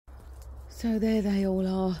So there they all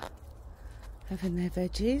are, having their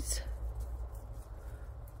veggies.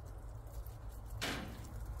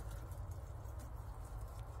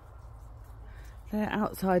 Their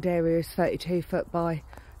outside area is 32 foot by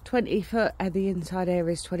 20 foot and the inside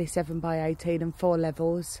area is 27 by 18 and 4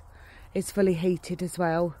 levels. It's fully heated as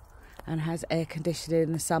well and has air conditioning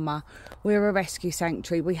in the summer. We're a rescue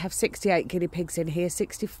sanctuary. We have 68 guinea pigs in here,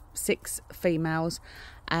 66 females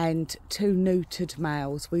and 2 neutered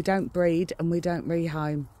males. We don't breed and we don't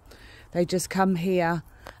rehome. They just come here,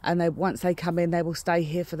 and once they come in, they will stay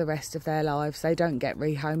here for the rest of their lives. They don't get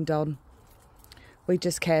rehomed on. We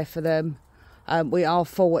just care for them. We are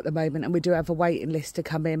full at the moment and we do have a waiting list to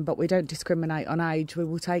come in, but we don't discriminate on age. We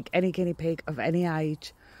will take any guinea pig of any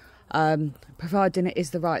age, providing it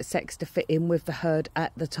is the right sex to fit in with the herd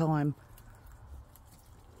at the time.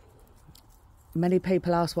 Many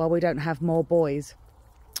people ask why we don't have more boys.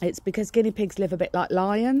 It's because guinea pigs live a bit like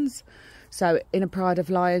lions. So in a pride of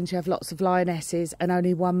lions, you have lots of lionesses and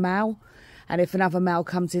only one male. And if another male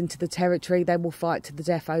comes into the territory, they will fight to the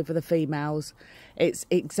death over the females. It's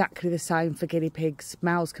exactly the same for guinea pigs.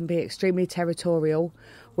 Males can be extremely territorial.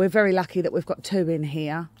 We're very lucky that we've got 2 in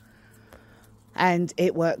here. And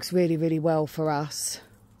it works really, really well for us.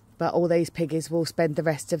 But all these piggies will spend the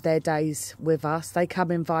rest of their days with us. They come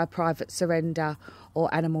in via private surrender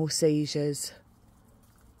or animal seizures.